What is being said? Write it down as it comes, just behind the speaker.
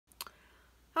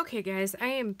Okay guys, I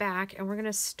am back and we're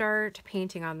gonna start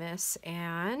painting on this.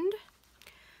 And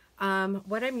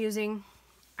what I'm using,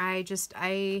 I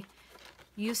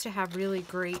used to have really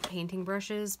great painting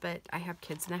brushes, but I have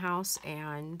kids in the house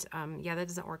and yeah, that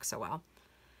doesn't work so well.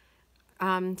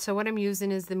 So what I'm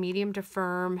using is the medium to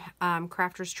firm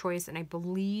Crafter's Choice, and I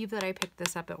believe that I picked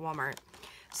this up at Walmart.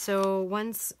 So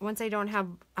once I don't have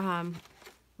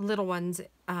little ones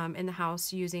in the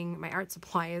house using my art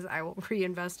supplies, I will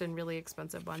reinvest in really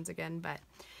expensive ones again, but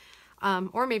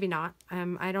or maybe not.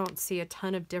 I don't see a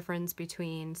ton of difference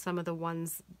between some of the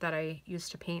ones that I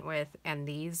used to paint with and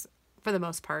these for the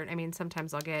most part. I mean,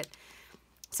 sometimes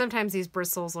these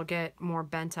bristles will get more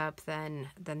bent up than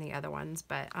the other ones,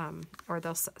 but or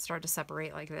they'll start to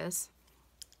separate like this.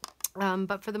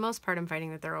 But for the most part, I'm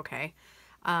finding that they're okay,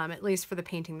 at least for the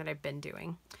painting that I've been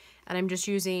doing. And I'm just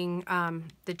using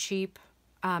the cheap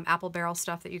apple barrel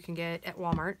stuff that you can get at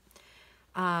Walmart,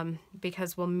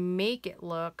 because we'll make it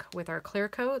look, with our clear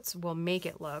coats, we'll make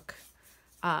it look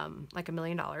like $1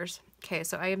 million. Okay,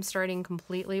 so I am starting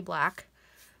completely black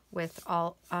with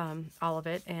all of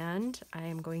it, and I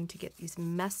am going to get these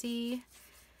messy,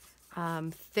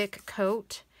 thick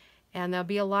coat, and there'll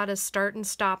be a lot of start and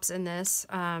stops in this,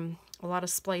 a lot of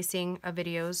splicing of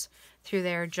videos through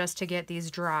there just to get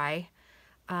these dry,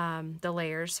 the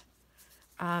layers.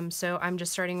 So I'm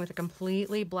just starting with a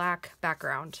completely black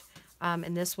background,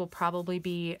 and this will probably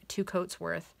be 2 coats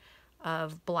worth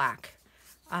of black.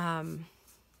 And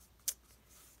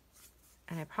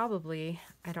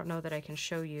I don't know that I can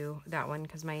show you that one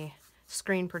because my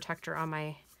screen protector on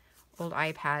my old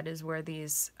iPad is where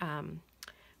these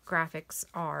graphics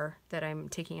are that I'm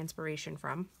taking inspiration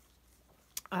from.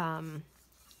 I'm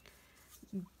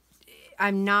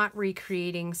not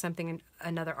recreating something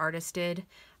another artist did.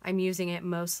 I'm using it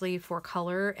mostly for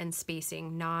color and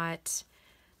spacing, not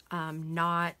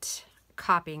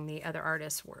copying the other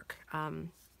artist's work. I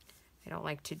don't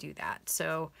like to do that.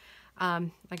 So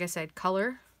like I said,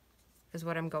 color is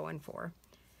what I'm going for.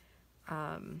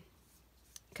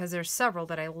 Because there's several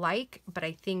that I like, but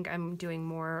I think I'm doing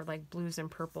more like blues and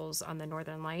purples on the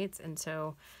Northern Lights. And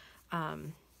so,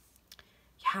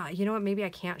 yeah, you know what? Maybe I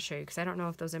can't show you because I don't know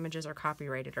if those images are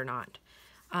copyrighted or not.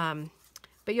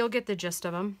 But you'll get the gist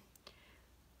of them.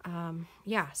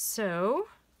 Yeah, so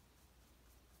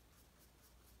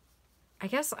I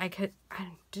guess I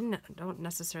don't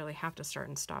necessarily have to start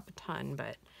and stop a ton,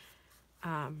 but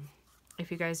if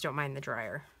you guys don't mind the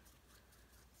dryer.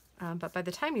 But by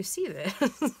the time you see this,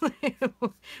 it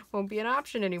won't be an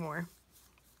option anymore.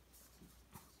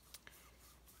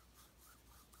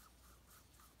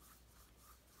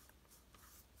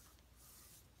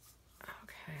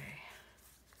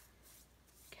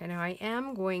 Okay, now I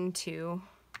am going to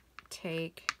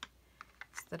take,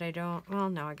 so that I don't, well,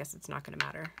 no, I guess it's not going to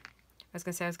matter. I was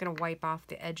going to say I was going to wipe off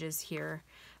the edges here,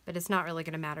 but it's not really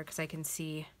going to matter because I can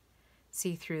see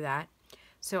through that.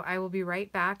 So I will be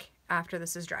right back after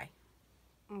this is dry.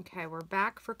 Okay, we're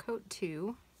back for coat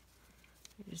 2.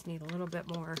 I just need a little bit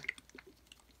more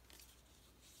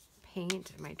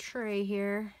paint in my tray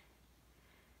here.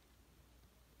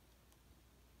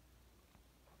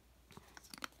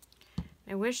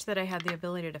 I wish that I had the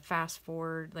ability to fast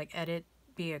forward, like edit,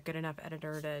 be a good enough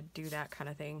editor to do that kind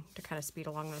of thing, to kind of speed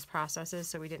along those processes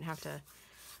so we didn't have to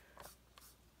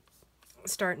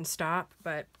start and stop,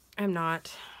 but I'm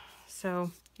not.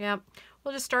 So, yeah,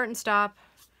 we'll just start and stop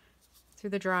through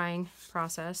the drying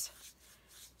process.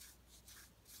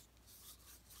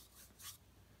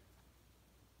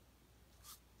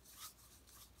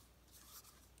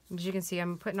 As you can see,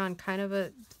 I'm putting on kind of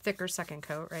a thicker second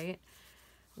coat, right?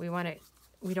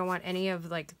 We don't want any of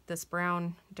like this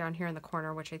brown down here in the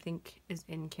corner, which I think is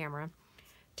in camera,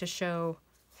 to show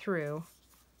through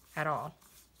at all.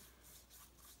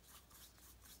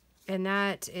 And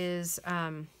that is,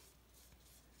 I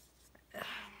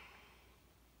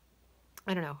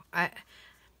don't know.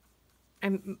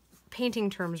 I'm painting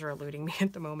terms are eluding me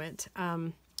at the moment.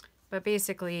 But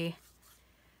basically,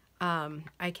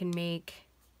 I can make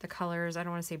the colors, I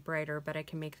don't want to say brighter, but I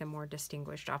can make them more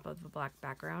distinguished off of the black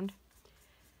background.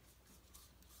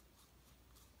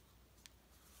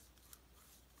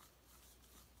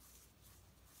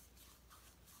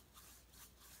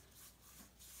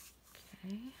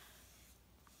 Okay.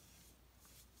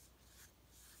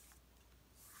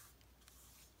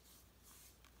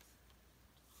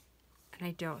 And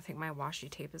I don't think my washi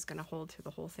tape is going to hold through the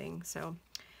whole thing. So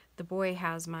the boy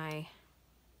has my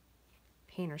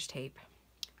painter's tape.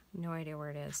 No idea where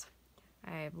it is.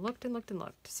 I've looked and looked and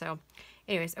looked. So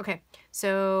anyways, okay.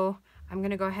 So I'm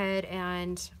going to go ahead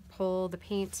and pull the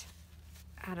paint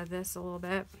out of this a little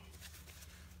bit.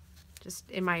 Just,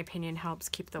 in my opinion, helps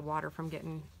keep the water from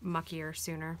getting muckier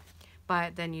sooner.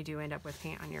 But then you do end up with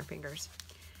paint on your fingers.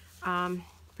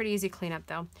 Pretty easy cleanup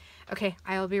though. Okay,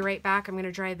 I'll be right back. I'm going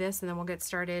to dry this and then we'll get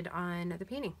started on the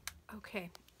painting. Okay,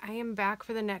 I am back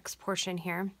for the next portion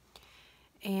here.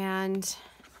 And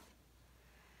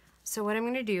so what I'm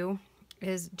going to do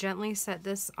is gently set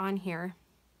this on here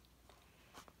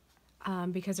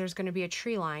because there's going to be a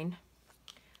tree line.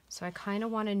 So I kind of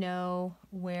want to know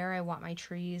where I want my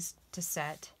trees to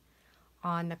set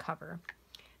on the cover.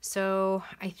 So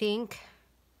I think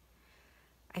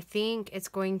it's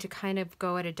going to kind of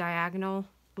go at a diagonal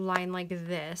line like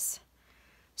this.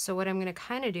 So what I'm going to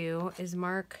kind of do is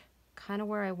mark kind of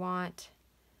where I want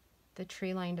the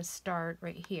tree line to start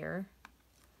right here.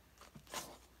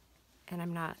 And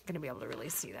I'm not going to be able to really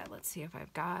see that. Let's see if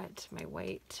I've got my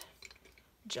white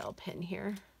gel pen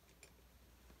here.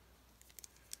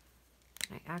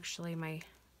 My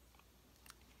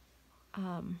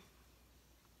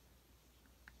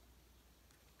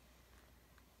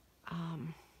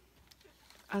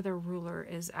other ruler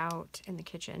is out in the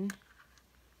kitchen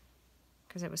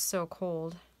because it was so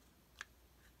cold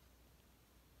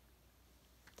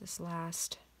this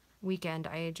last weekend.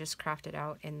 I had just crafted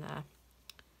out in the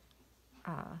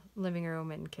living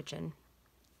room and kitchen,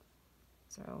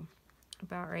 so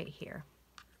about right here.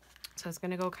 So it's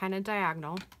going to go kind of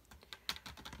diagonal.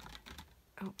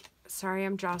 Oh, sorry,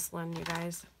 I'm jostling you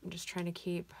guys. I'm just trying to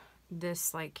keep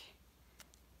this like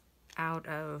out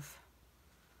of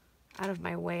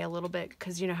my way a little bit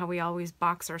because you know how we always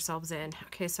box ourselves in.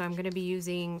 Okay, so I'm going to be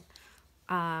using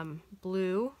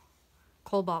blue,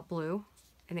 cobalt blue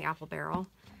in the apple barrel,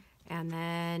 and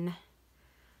then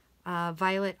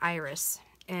violet iris.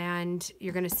 And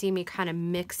you're going to see me kind of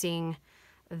mixing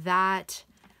that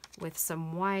with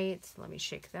some white. Let me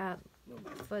shake that. Move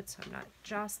my foot so I'm not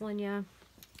jostling you.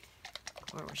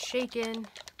 Or we're shaking.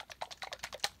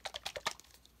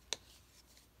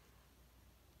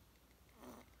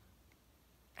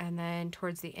 And then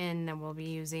towards the end, then we'll be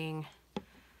using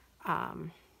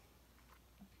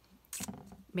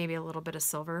maybe a little bit of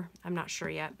silver. I'm not sure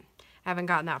yet. I haven't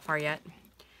gotten that far yet.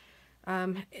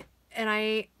 And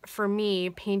for me,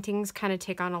 paintings kind of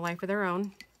take on a life of their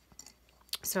own.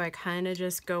 So I kind of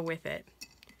just go with it.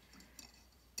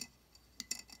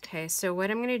 Okay, so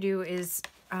what I'm going to do is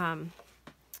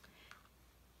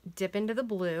dip into the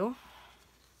blue.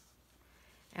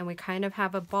 And we kind of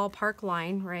have a ballpark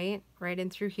line, right in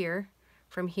through here,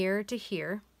 from here to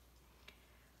here.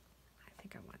 I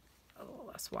think I want a little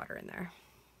less water in there.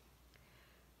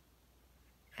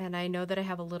 And I know that I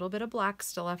have a little bit of black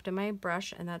still left in my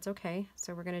brush, and that's okay.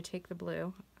 So we're going to take the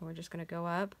blue, and we're just going to go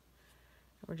up.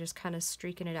 And we're just kind of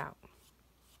streaking it out.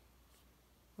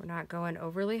 We're not going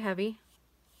overly heavy.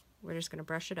 We're just going to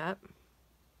brush it up.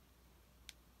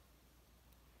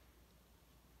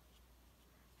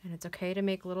 And it's okay to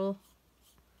make little,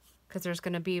 because there's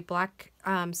going to be black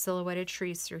silhouetted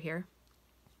trees through here.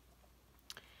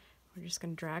 We're just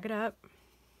going to drag it up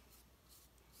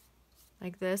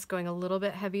like this, going a little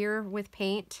bit heavier with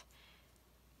paint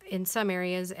in some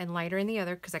areas and lighter in the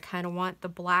other, because I kind of want the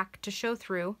black to show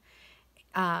through.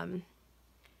 Because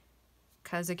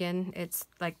again, it's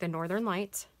like the Northern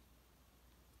Lights.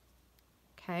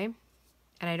 Okay.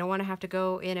 And I don't want to have to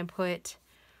go in and put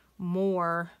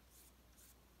more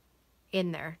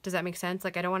in there. Does that make sense?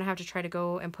 Like I don't want to have to try to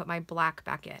go and put my black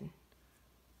back in.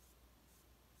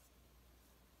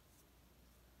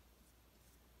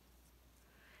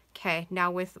 Okay, now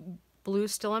with blue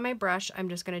still on my brush, I'm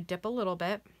just going to dip a little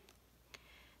bit.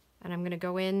 And I'm going to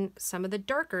go in some of the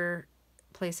darker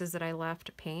places that I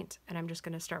left paint, and I'm just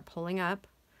going to start pulling up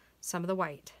some of the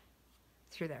white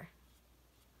through there.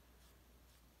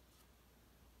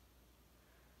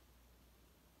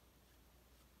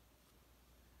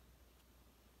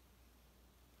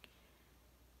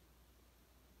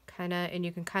 And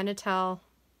you can kind of tell,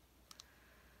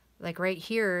 like right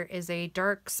here is a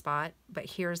dark spot, but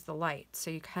here's the light. So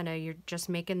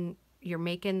you're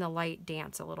making the light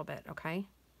dance a little bit, okay?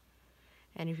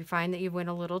 And if you find that you went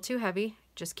a little too heavy,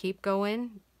 just keep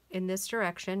going in this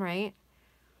direction, right?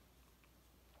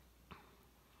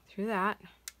 Through that.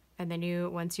 And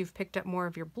then once you've picked up more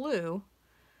of your blue,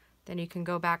 then you can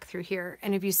go back through here.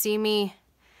 And if you see me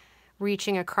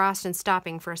reaching across and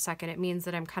stopping for a second, it means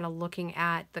that I'm kind of looking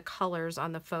at the colors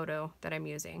on the photo that I'm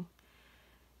using.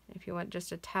 If you want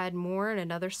just a tad more in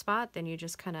another spot, then you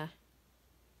just kind of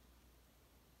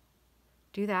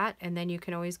do that, and then you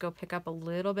can always go pick up a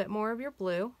little bit more of your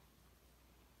blue.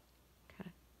 Kind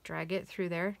of drag it through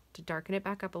there to darken it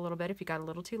back up a little bit if you got a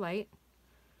little too light.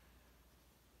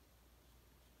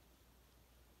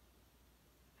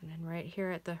 And And right here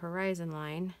at the horizon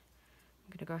line, I'm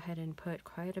going to go ahead and put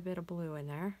quite a bit of blue in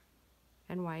there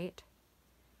and white.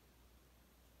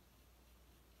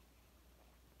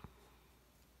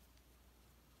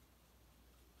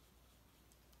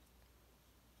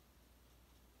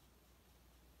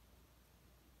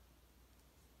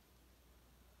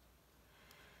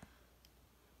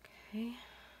 Okay.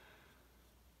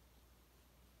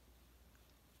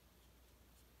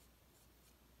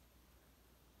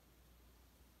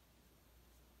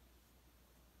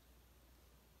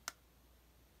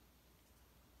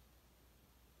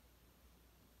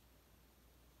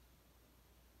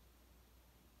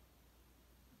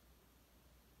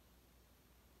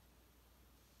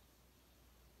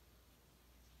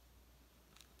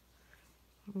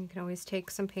 You can always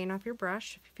take some paint off your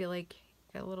brush if you feel like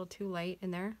you got a little too light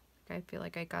in there. I feel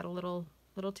like I got a little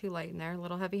too light in there, a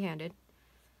little heavy-handed.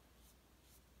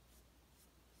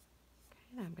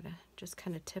 Okay, I'm gonna just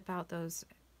kind of tip out those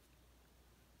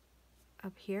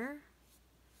up here.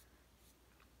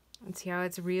 And see how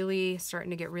it's really starting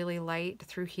to get really light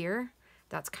through here?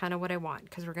 That's kind of what I want,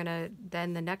 because we're gonna,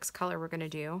 then the next color we're gonna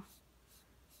do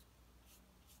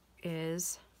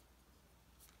is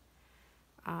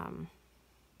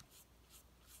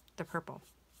the purple.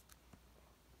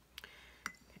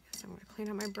 Okay, so I'm gonna clean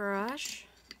up my brush.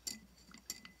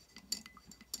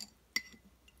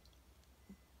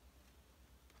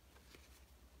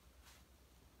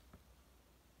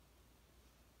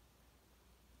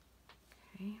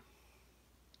 Okay.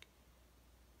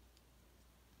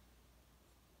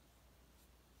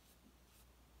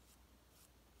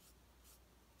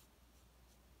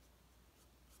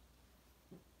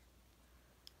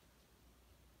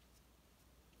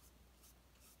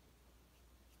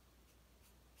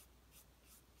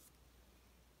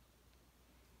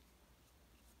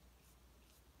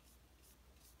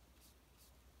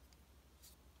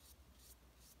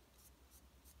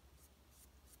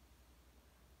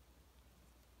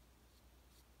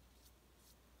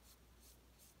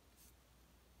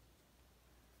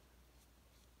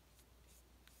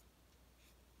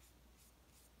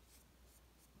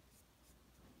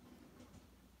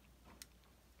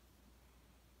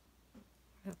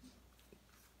 Yep.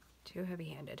 Too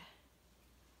heavy-handed.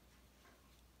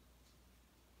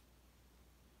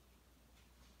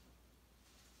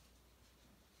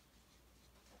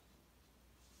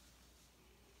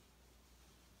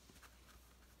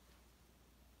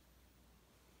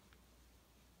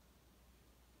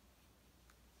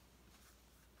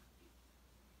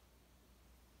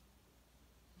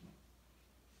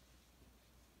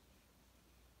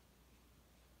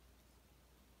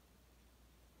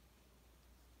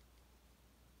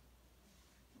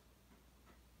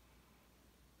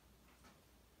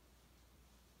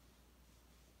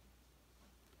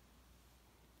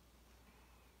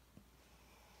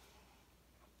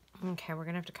 Okay, we're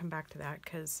gonna have to come back to that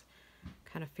because I'm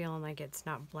kind of feeling like it's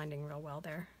not blending real well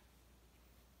there.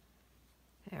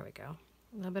 There we go.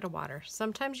 A little bit of water.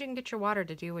 Sometimes you can get your water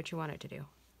to do what you want it to do.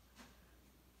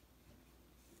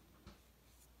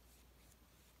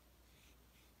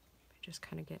 Just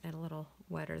kind of getting it a little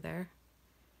wetter there.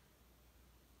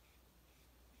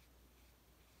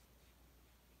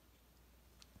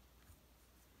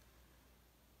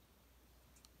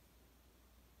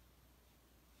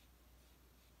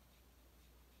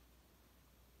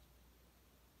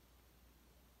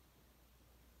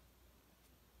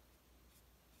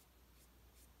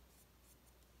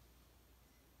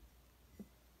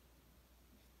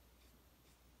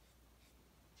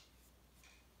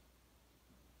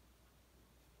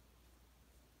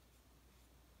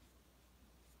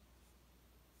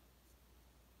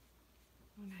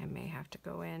 I may have to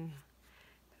go in.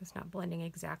 It's not blending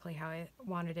exactly how I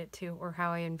wanted it to, or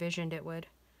how I envisioned it would.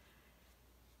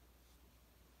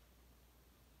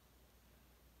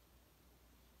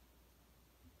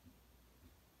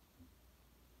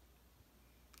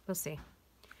 We'll see.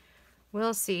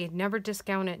 We'll see. Never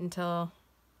discount it until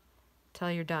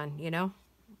you're done, you know?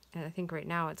 And I think right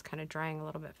now it's kind of drying a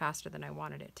little bit faster than I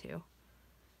wanted it to.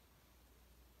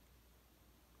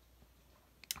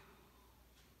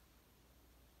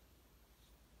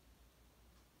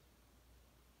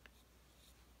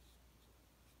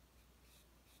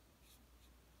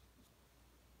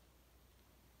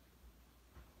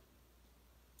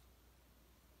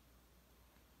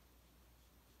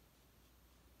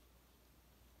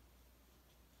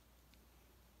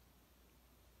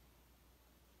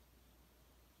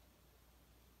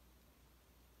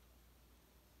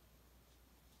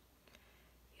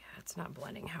 It's not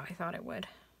blending how I thought it would.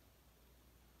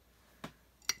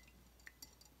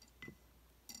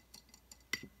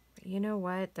 But But you know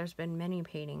what? There's been many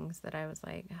paintings that I was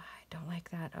like, "Oh, I don't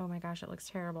like that. Oh my gosh, it looks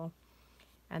terrible."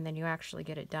 And then you actually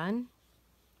get it done,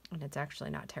 and it's actually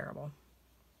not terrible.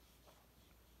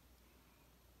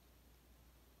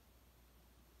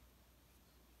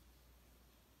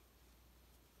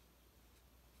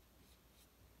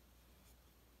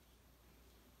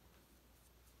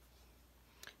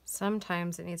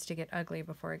 Sometimes it needs to get ugly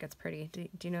before it gets pretty. Do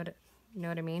you know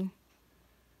what I mean?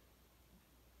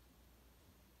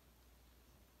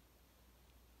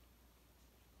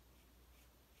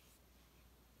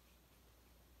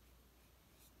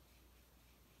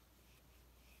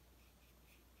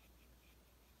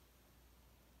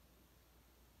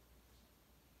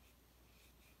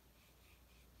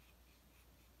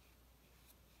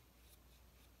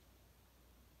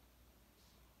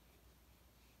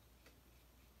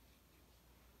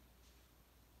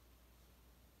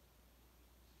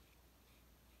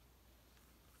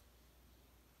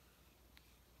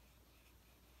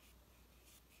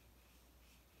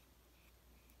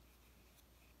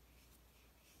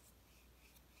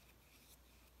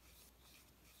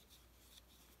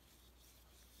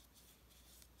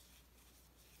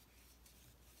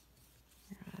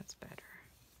 Yeah, that's better.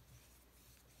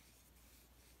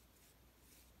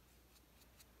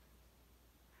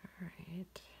 All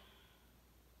right.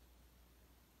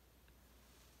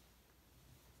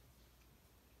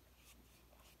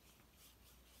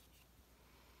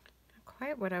 Not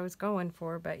quite what I was going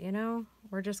for, but you know,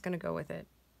 we're just going to go with it.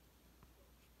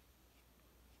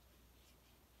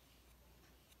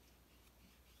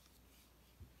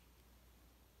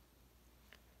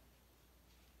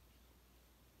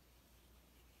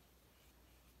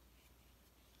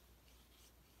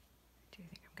 I do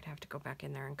think I'm going to have to go back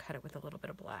in there and cut it with a little bit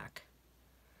of black.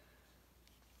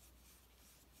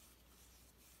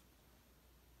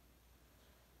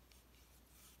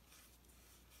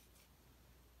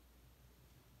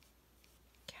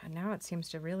 Yeah, now it seems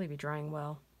to really be drying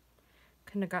well.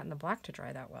 Couldn't have gotten the black to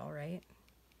dry that well, right?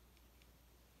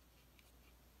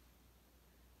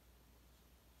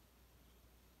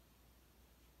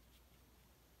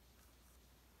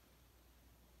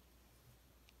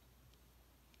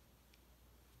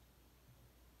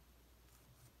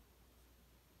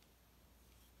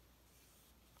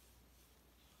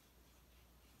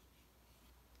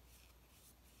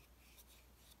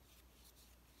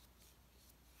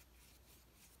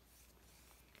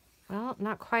 Well,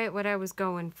 not quite what I was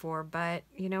going for, but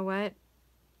you know what?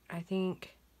 I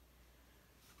think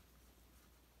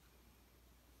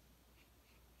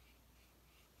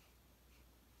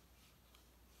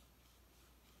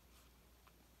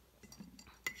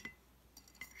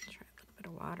try a little bit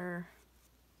of water.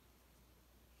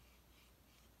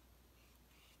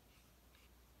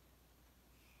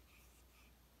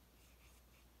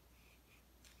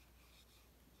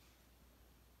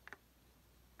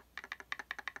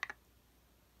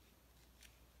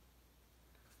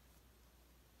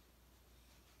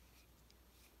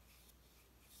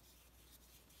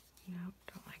 Nope,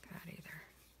 don't like that either.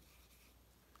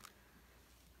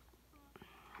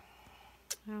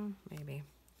 Oh, maybe.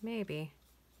 Maybe.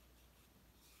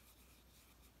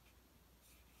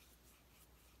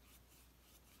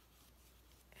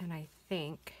 And I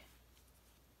think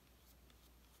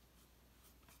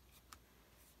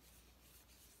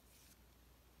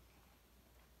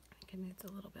it needs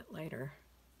a little bit lighter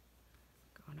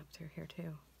going up through here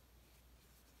too.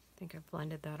 I think I've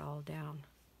blended that all down.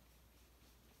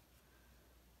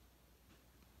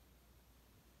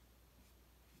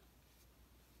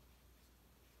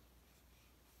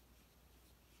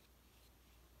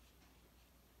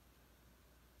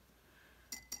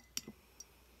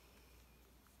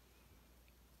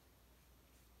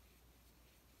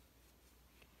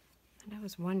 And I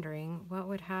was wondering what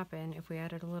would happen if we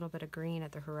added a little bit of green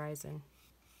at the horizon.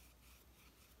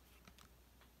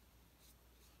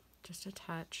 Just a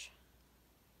touch.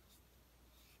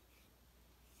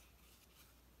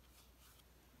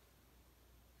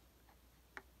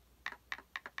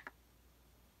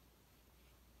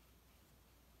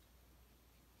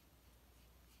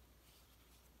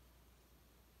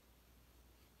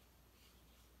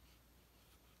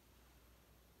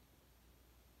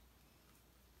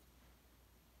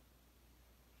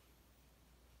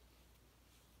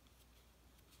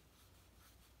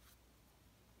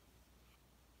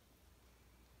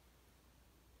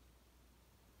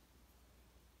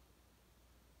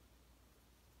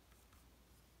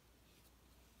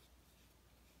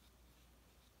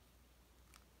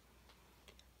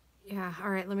 Yeah, all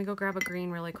right, let me go grab a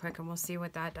green really quick and we'll see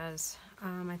what that does.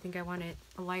 I think I want it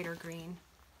a lighter green.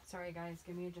 Sorry guys,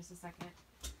 give me just a second.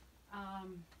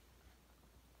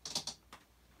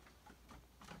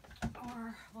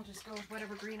 Or we'll just go with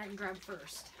whatever green I can grab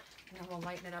first. And then we'll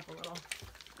lighten it up a little.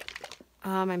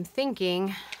 I'm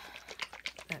thinking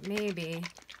that maybe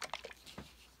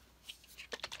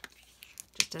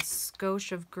just a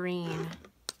skosh of green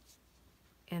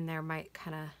in there might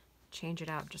kind of change it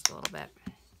up just a little bit.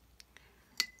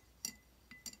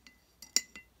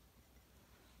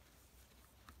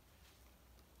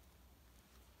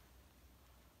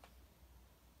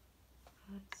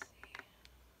 Let's see.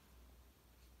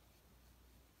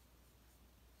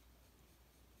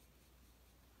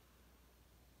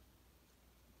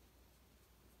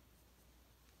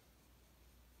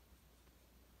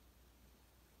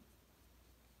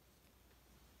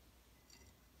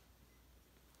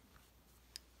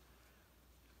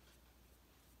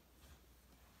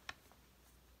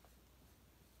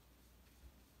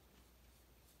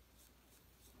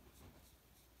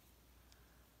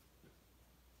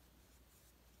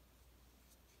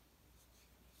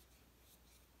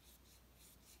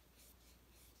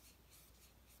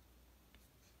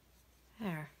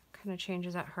 There, kind of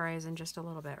changes that horizon just a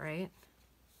little bit, right?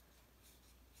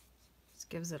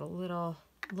 Just gives it a little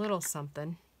something.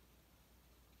 And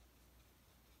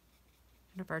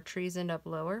if our trees end up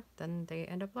lower, then they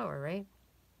end up lower, right?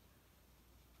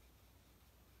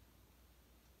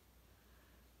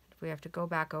 If we have to go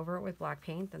back over it with black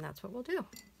paint, then that's what we'll do.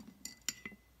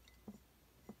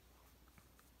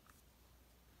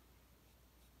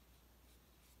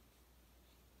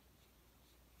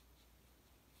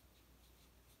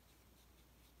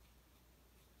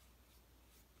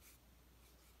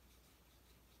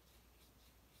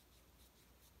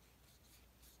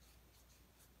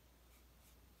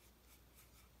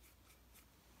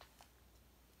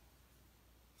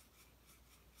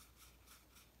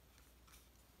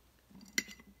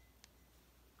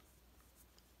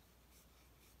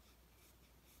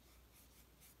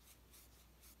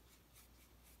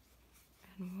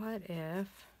 And what if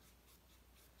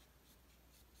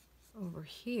over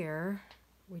here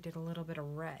we did a little bit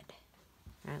of red?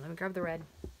 All right, let me grab the red.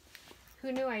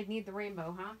 Who knew I'd need the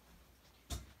rainbow, huh?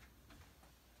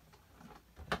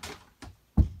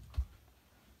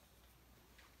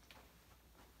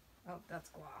 Oh, that's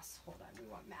gloss. Hold on, we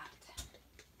want matte.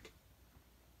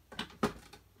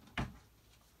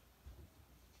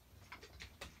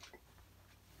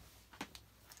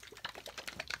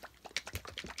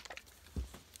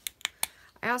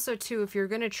 I also, too, if you're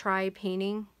going to try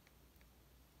painting,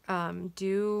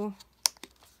 well,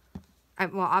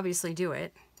 obviously do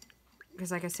it.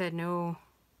 Because like I said, no,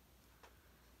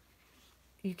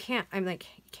 you can't, you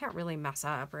can't really mess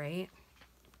up, right?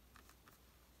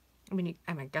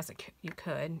 I guess you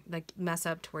could, like, mess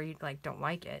up to where you, like, don't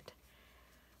like it.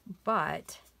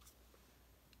 But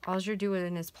all you're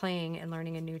doing is playing and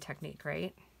learning a new technique,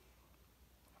 right?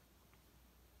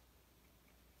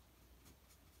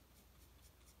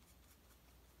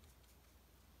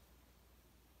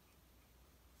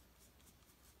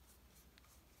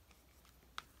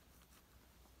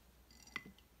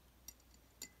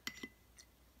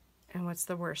 And what's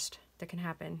the worst that can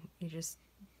happen? You just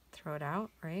throw it out,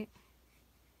 right?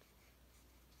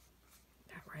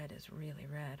 That red is really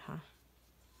red, huh?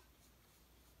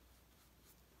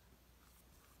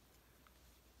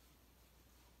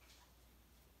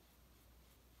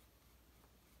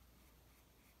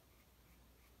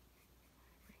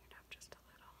 Bring it up just a little.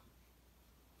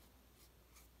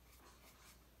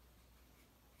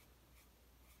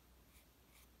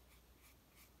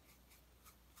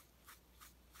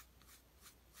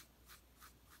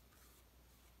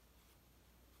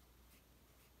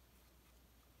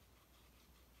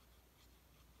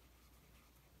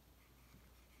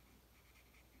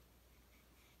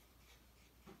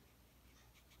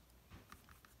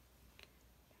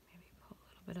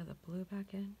 Bit of the blue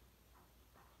back in.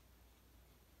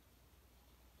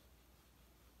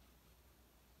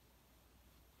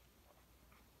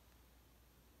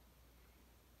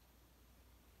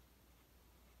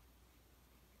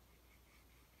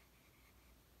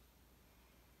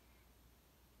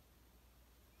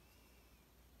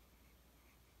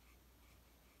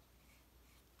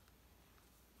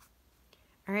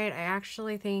 All right, I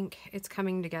actually think it's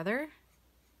coming together.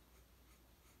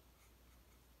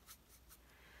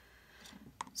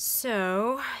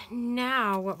 So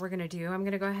now what we're gonna do, I'm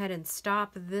gonna go ahead and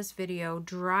stop this video,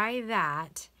 dry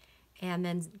that, and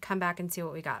then come back and see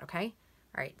what we got, okay?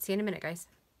 All right, see you in a minute, guys.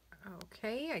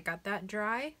 Okay, I got that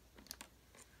dry.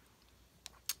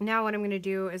 Now what I'm gonna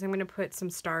do is I'm gonna put some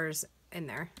stars in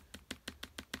there.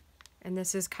 And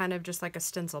this is kind of just like a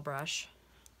stencil brush.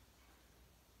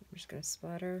 I'm just gonna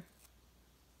splatter.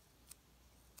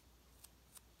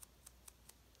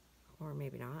 Or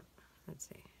maybe not. Let's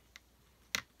see.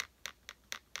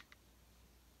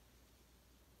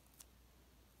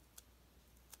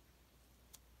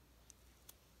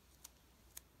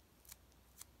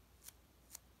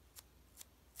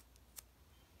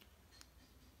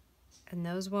 And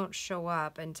those won't show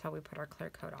up until we put our clear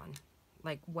coat on.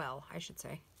 Like, well, I should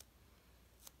say.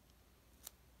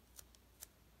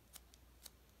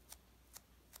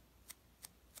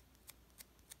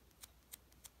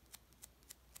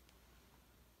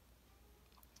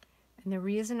 And the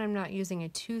reason I'm not using a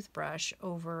toothbrush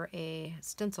over a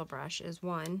stencil brush is,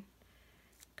 one,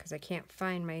 because I can't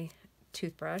find my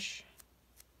toothbrush.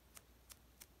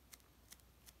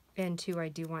 And two, I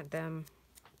do want them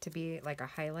to be like a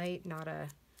highlight, not a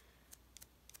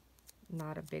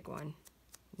big one.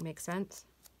 Makes sense?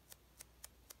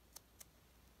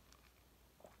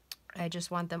 I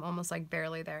just want them almost like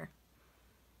barely there.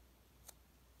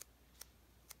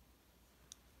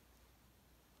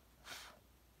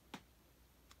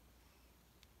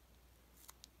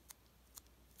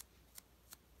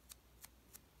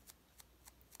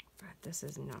 But this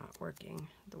is not working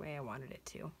the way I wanted it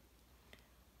to.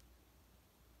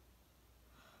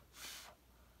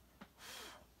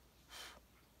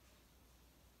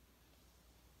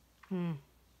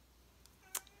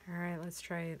 All right, let's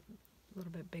try a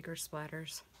little bit bigger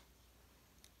splatters.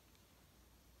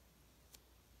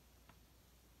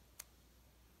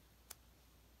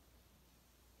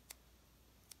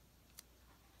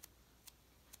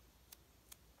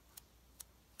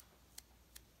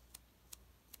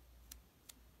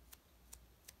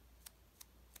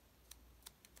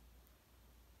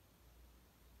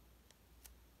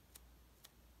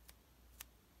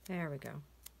 There we go.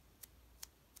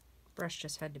 Brush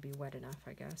just had to be wet enough,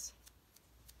 I guess.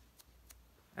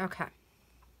 Okay.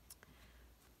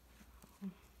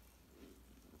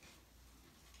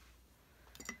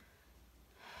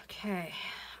 Okay,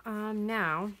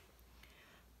 now,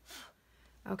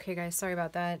 okay guys, sorry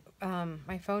about that.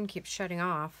 My phone keeps shutting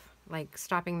off, like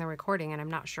stopping the recording, and I'm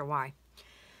not sure why.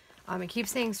 It keeps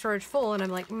saying storage full, and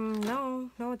I'm like, no,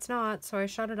 it's not. So I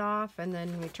shut it off, and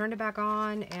then we turned it back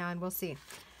on, and we'll see.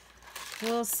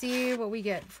 We'll see what we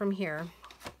get from here.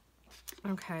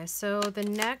 Okay, so the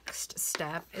next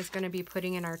step is going to be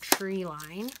putting in our tree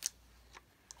line.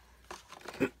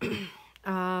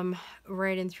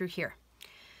 Right in through here.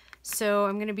 So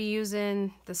I'm going to be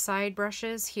using the side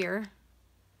brushes here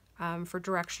for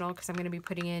directional, because I'm going to be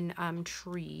putting in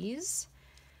trees.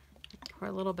 Pour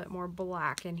a little bit more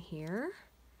black in here.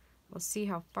 We'll see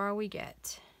how far we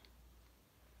get.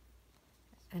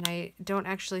 And I don't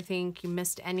actually think you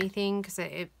missed anything, because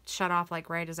it shut off like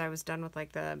right as I was done with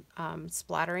like the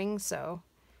splattering. So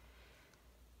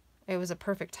it was a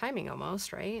perfect timing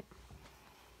almost, right?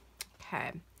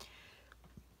 Okay.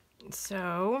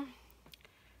 So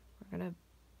we're going to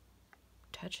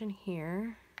touch in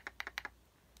here.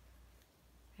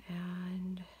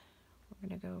 And we're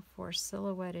going to go for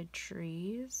silhouetted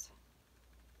trees.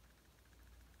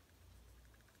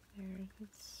 There's the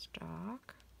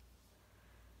stalk.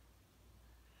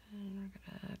 And we're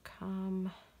going to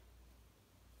come,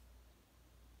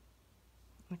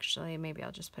 actually maybe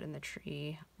I'll just put in the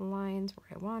tree lines where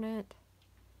I want it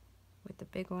with the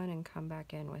big one, and come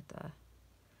back in with the,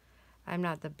 I'm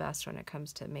not the best when it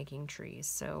comes to making trees,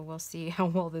 so we'll see how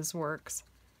well this works.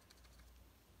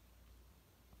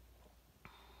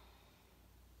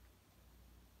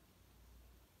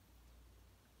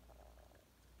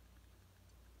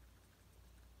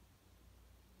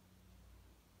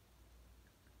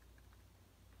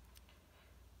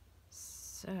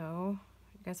 So,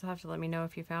 I guess I'll have to let me know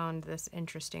if you found this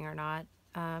interesting or not.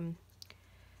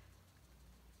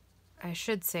 I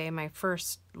should say my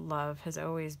first love has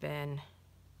always been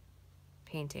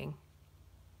painting.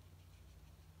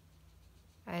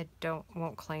 I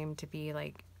won't claim to be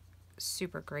like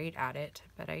super great at it,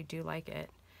 but I do like it.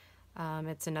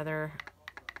 It's another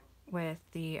with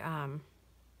the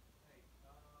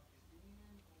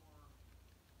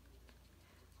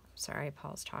sorry,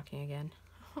 Paul's talking again.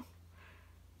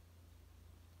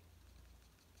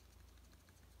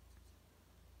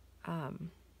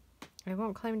 I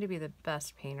won't claim to be the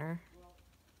best painter.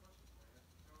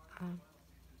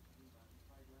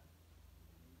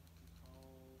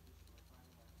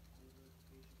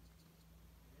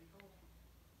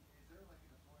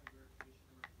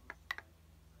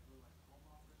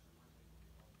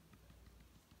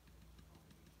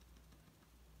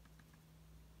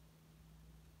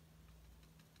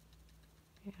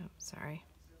 Yeah, sorry.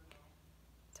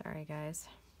 Sorry, guys.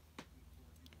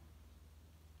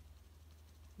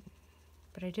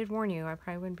 But I did warn you, I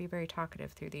probably wouldn't be very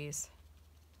talkative through these.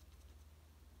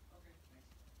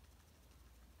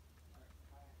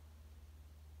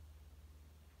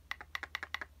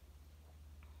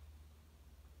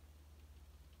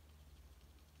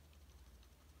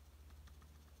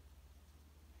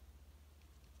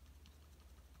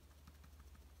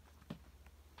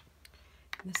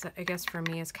 This, I guess, for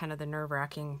me is kind of the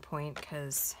nerve-wracking point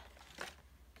because,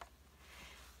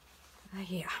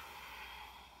 yeah,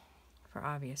 for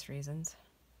obvious reasons.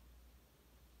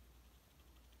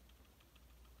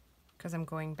 Because I'm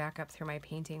going back up through my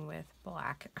painting with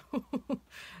black.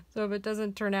 So if it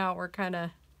doesn't turn out, we're kind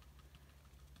of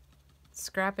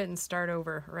scrap it and start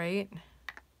over, right?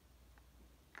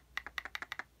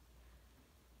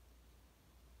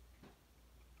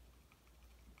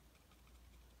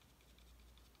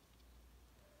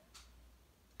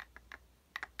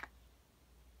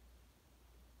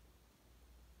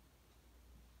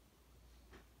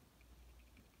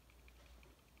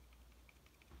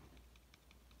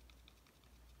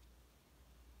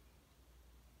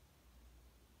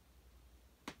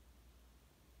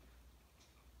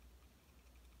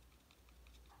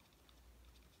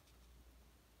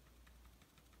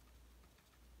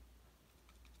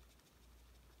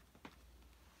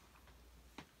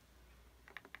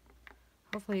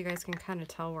 Hopefully you guys can kind of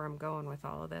tell where I'm going with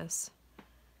all of this.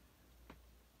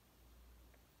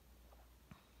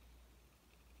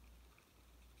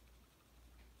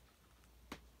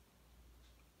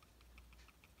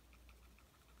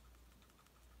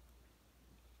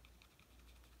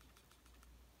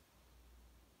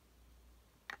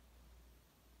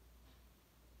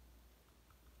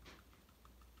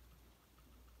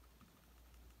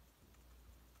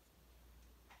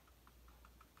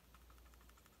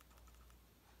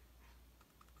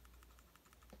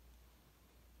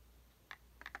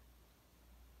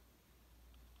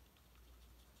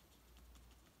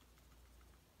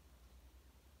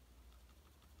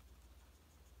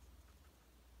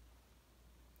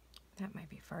 That might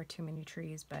be far too many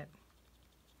trees, but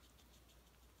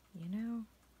you know,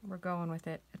 we're going with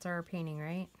it. It's our painting,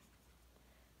 right?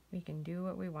 We can do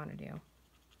what we want to do.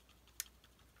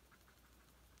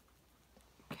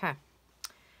 Okay.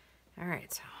 All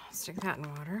right, so stick that in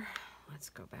water.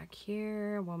 Let's go back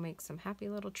here. We'll make some happy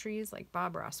little trees like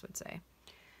Bob Ross would say.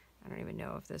 I don't even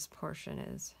know if this portion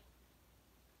is...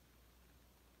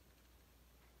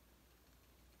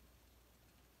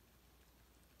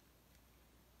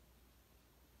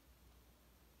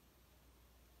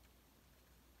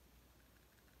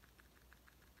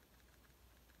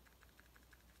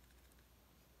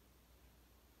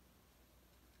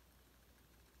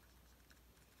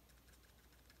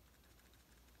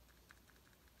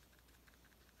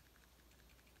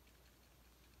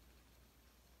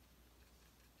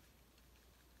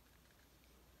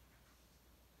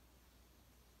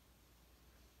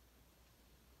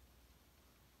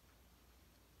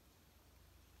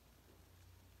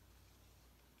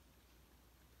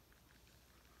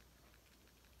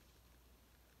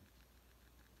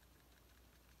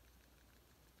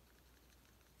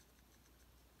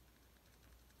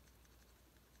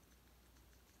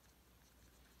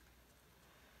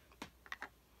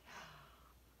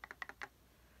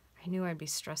 I knew I'd be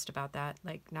stressed about that,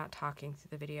 like not talking through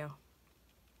the video.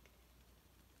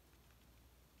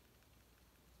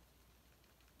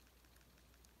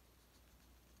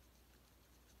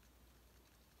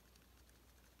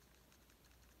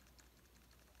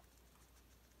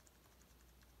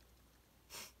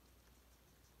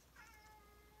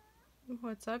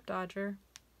 What's up, Dodger?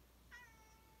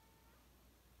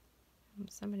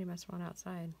 Somebody must want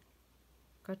outside.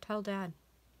 Go tell Dad.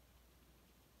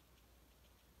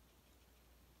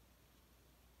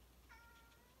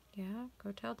 Yeah,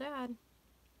 go tell Dad.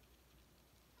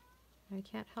 I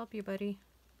can't help you, buddy.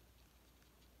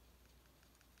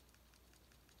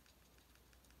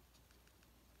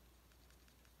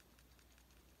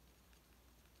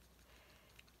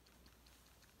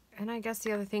 And I guess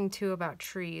the other thing too about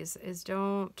trees is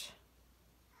don't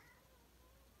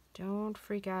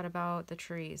freak out about the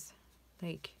trees.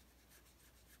 Like,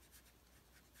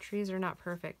 trees are not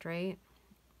perfect, right?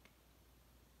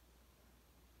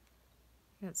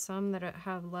 You got some that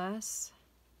have less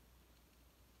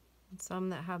and some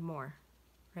that have more,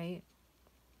 right?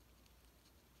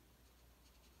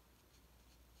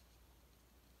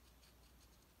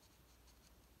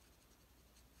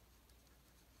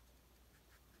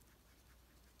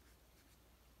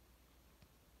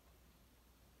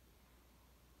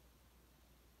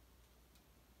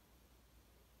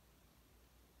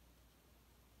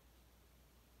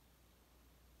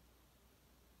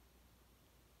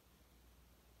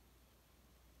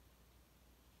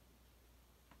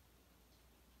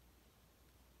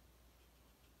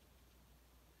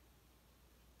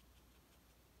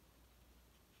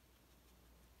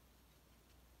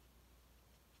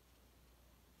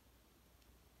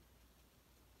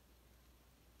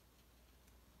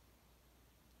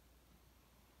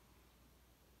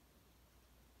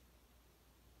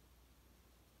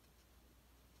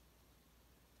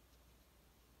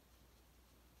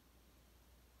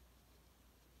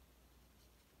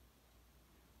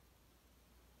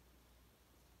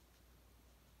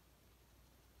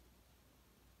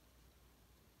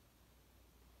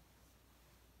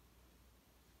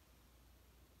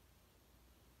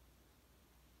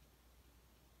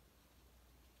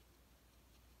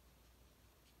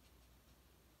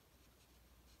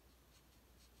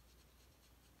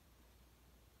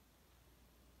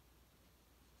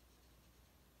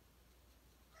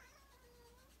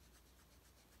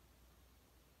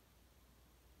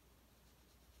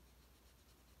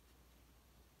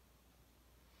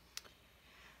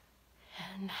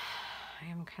 And I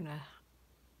am kind of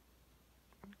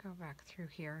go back through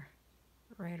here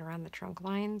right around the trunk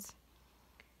lines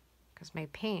because my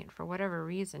paint, for whatever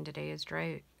reason today, is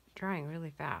drying really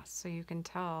fast. So you can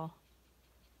tell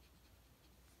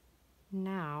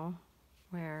now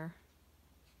where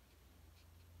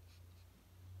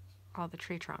all the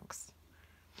tree trunks,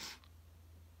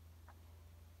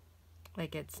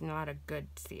 like it's not a good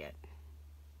see it.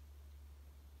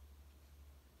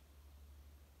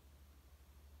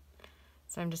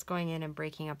 So I'm just going in and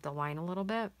breaking up the line a little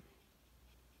bit.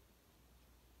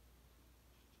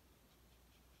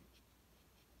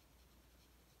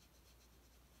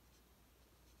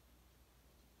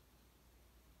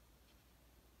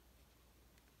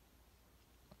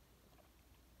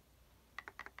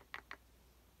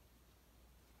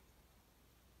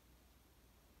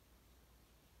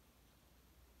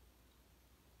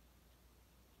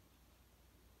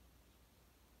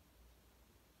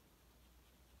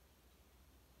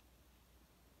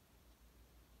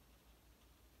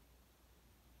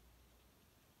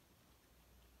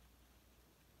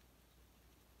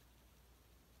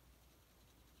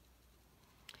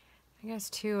 I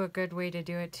guess too, a good way to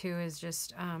do it too is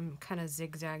just kind of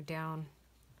zigzag down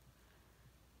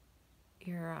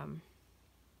your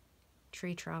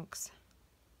tree trunks.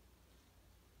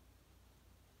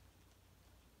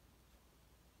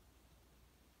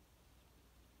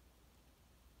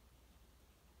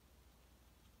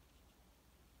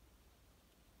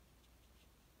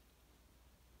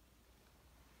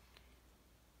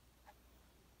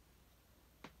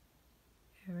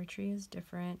 Every tree is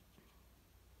different.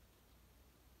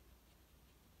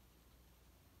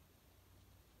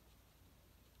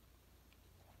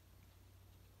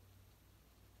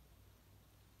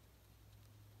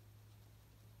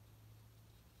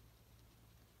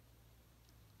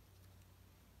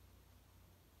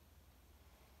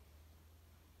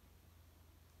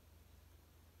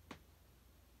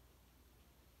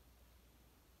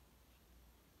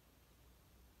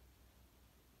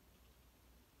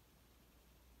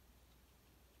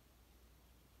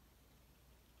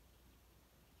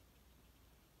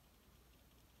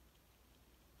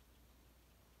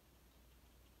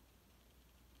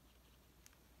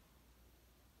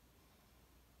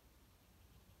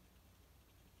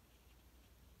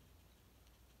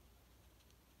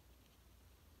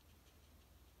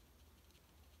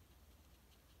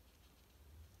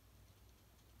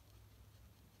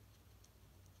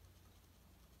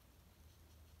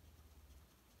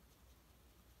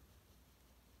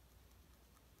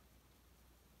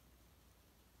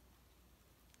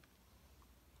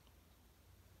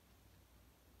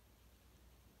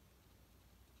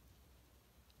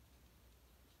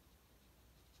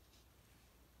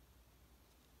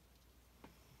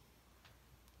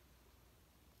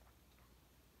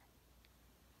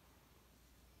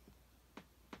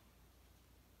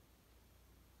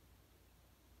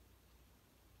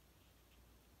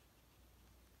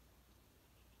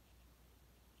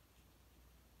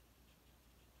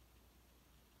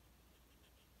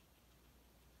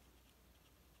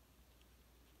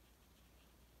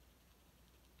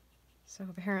 So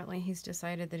apparently he's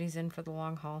decided that he's in for the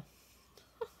long haul.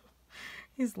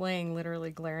 He's laying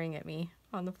literally glaring at me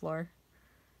on the floor.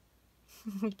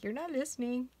 Like, you're not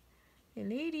listening. Hey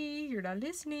lady, you're not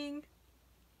listening.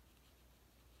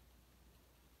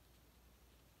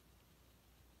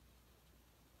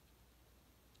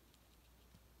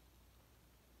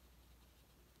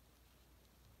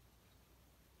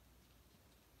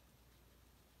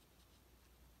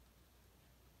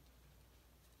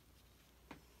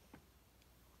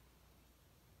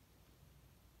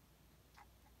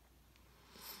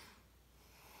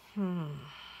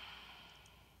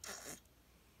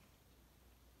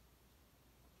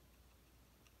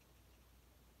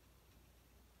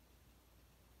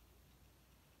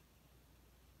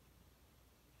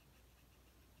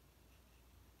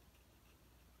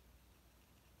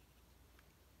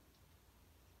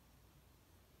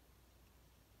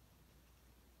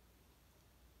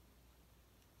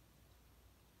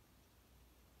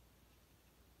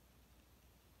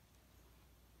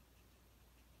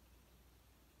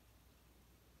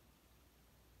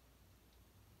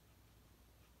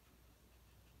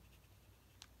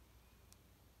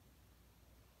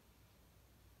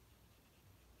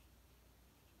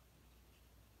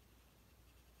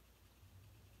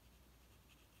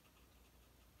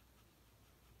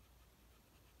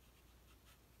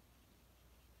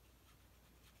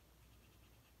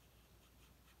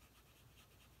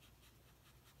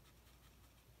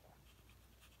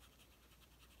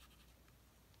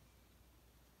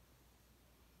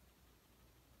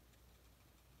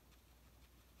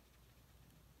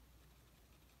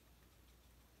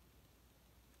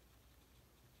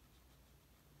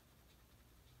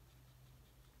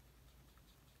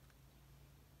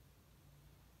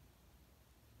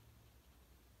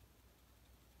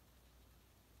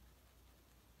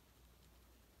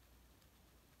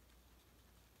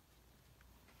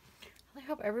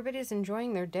 hope everybody's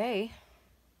enjoying their day.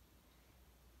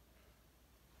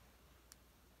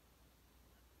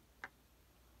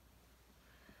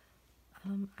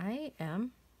 I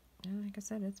am. Like I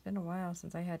said, it's been a while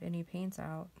since I had any paints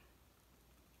out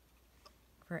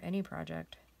for any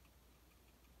project.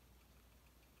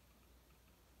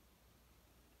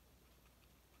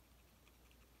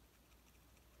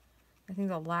 I think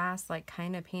the last like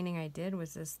kind of painting I did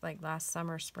was this like last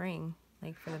summer, spring,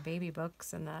 like for the baby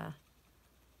books and the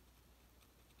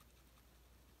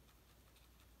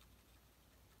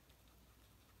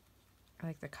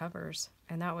like the covers,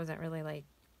 and that wasn't really like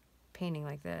painting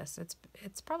like this.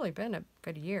 It's probably been a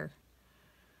good year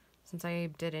since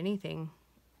I did anything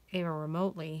even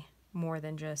remotely more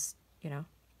than just, you know,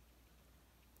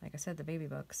 like I said, the baby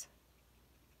books.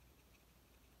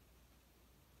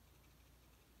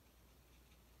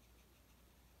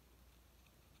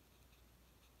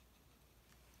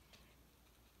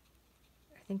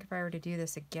 I think if I were to do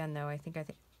this again though, I think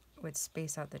would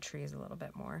space out the trees a little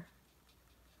bit more.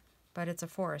 But it's a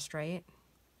forest, right?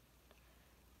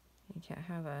 You can't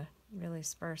have a really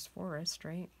sparse forest,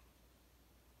 right?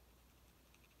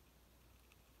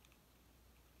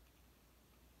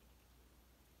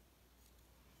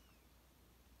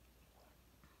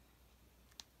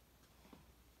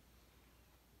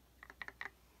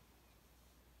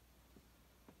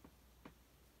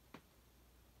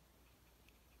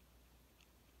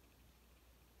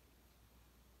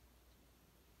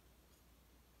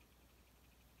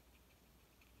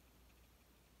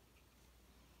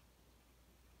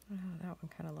 Oh, that one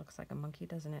kind of looks like a monkey,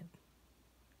 doesn't it?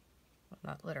 Well,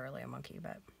 not literally a monkey,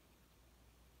 but...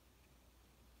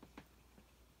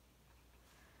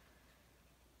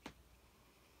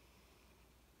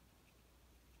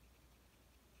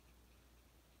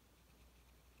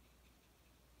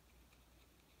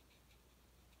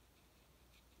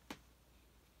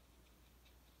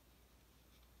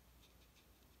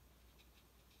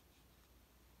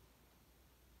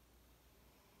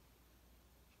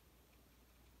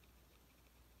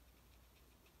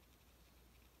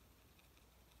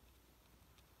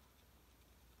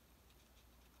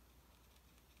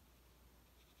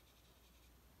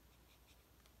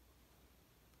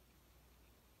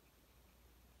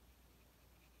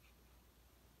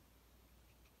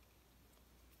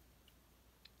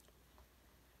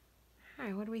 All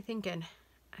right, what are we thinking?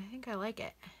 I think I like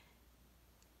it.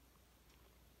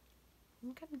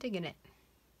 I'm kind of digging it.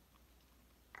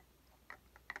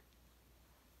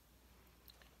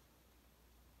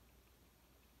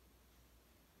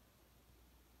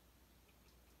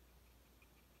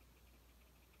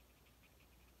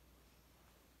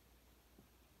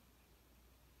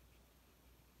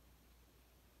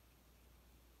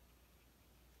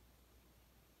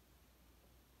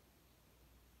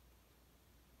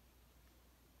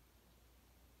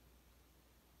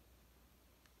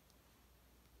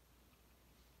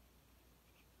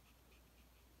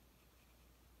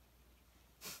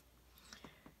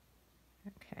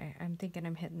 Okay, I'm thinking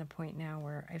I'm hitting the point now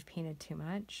where I've painted too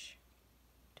much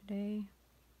today.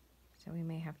 So we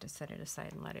may have to set it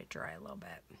aside and let it dry a little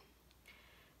bit.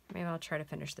 Maybe I'll try to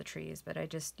finish the trees, but I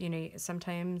just, you know,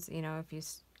 sometimes, you know, if you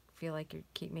feel like you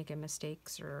keep making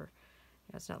mistakes or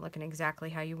you know, it's not looking exactly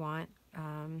how you want,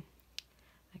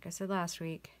 like I said last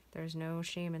week, there's no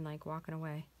shame in like walking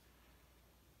away.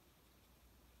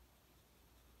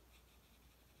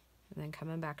 And then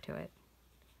coming back to it.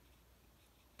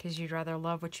 Because you'd rather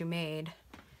love what you made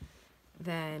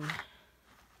than...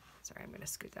 Sorry, I'm going to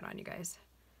scoot that on you guys.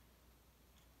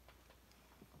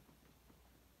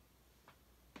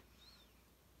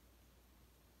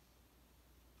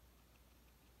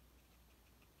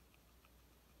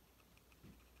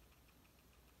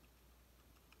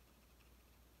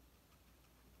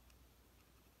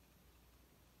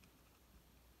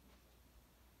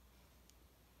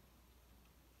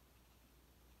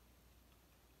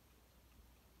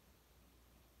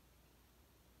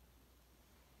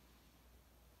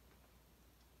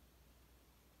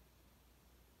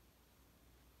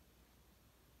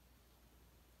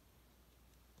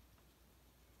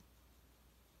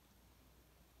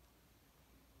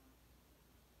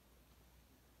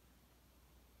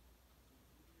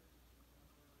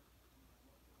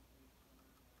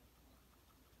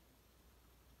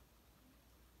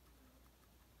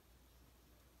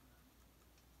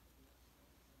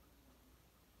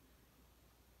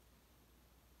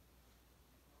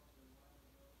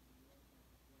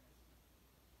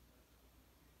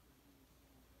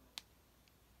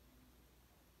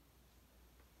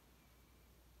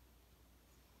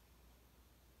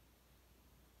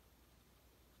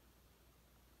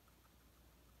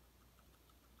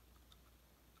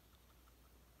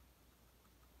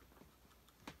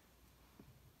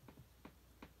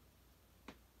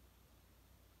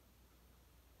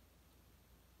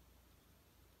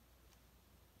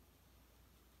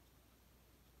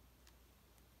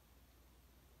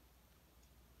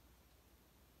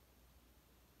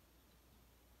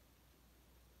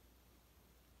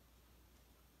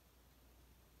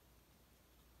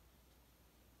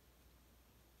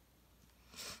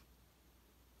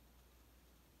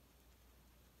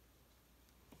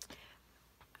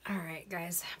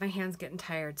 Guys, my hand's getting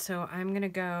tired, so I'm going to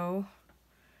go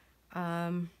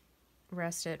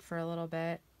rest it for a little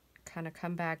bit, kind of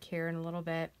come back here in a little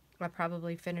bit. I'll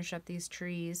probably finish up these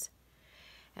trees.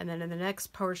 And then in the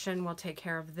next portion, we'll take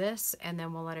care of this, and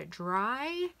then we'll let it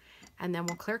dry, and then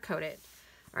we'll clear coat it.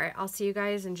 All right, I'll see you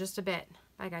guys in just a bit.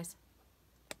 Bye, guys.